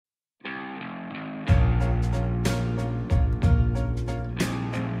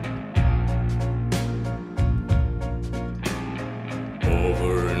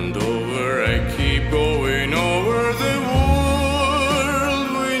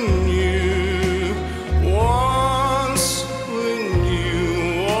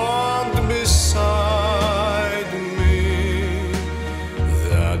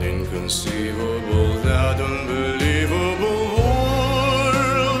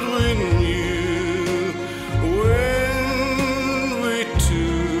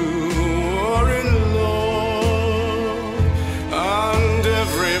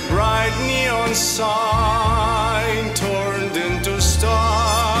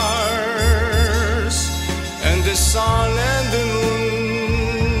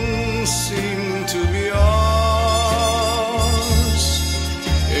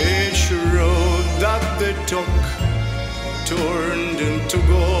turned into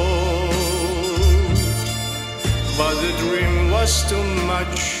gold. But the dream was too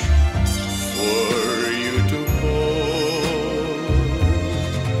much for you to hold.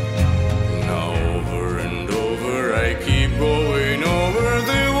 Now over and over I keep going over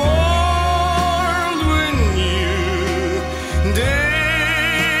the world when you,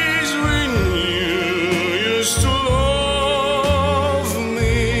 days when you used to love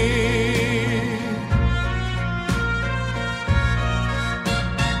me.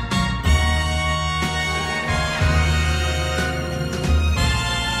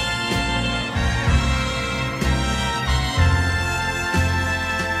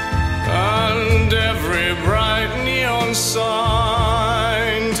 And every bright neon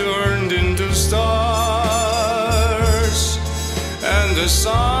sign turned into stars, and the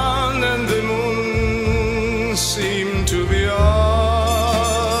sun and the moon seemed to be ours.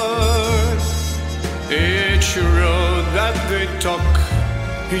 Each road that they took,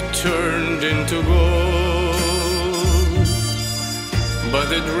 it turned into gold. But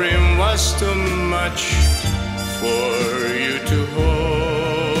the dream was too much for you to hold.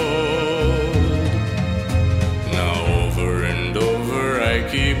 Now over and over I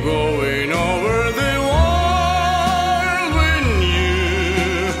keep going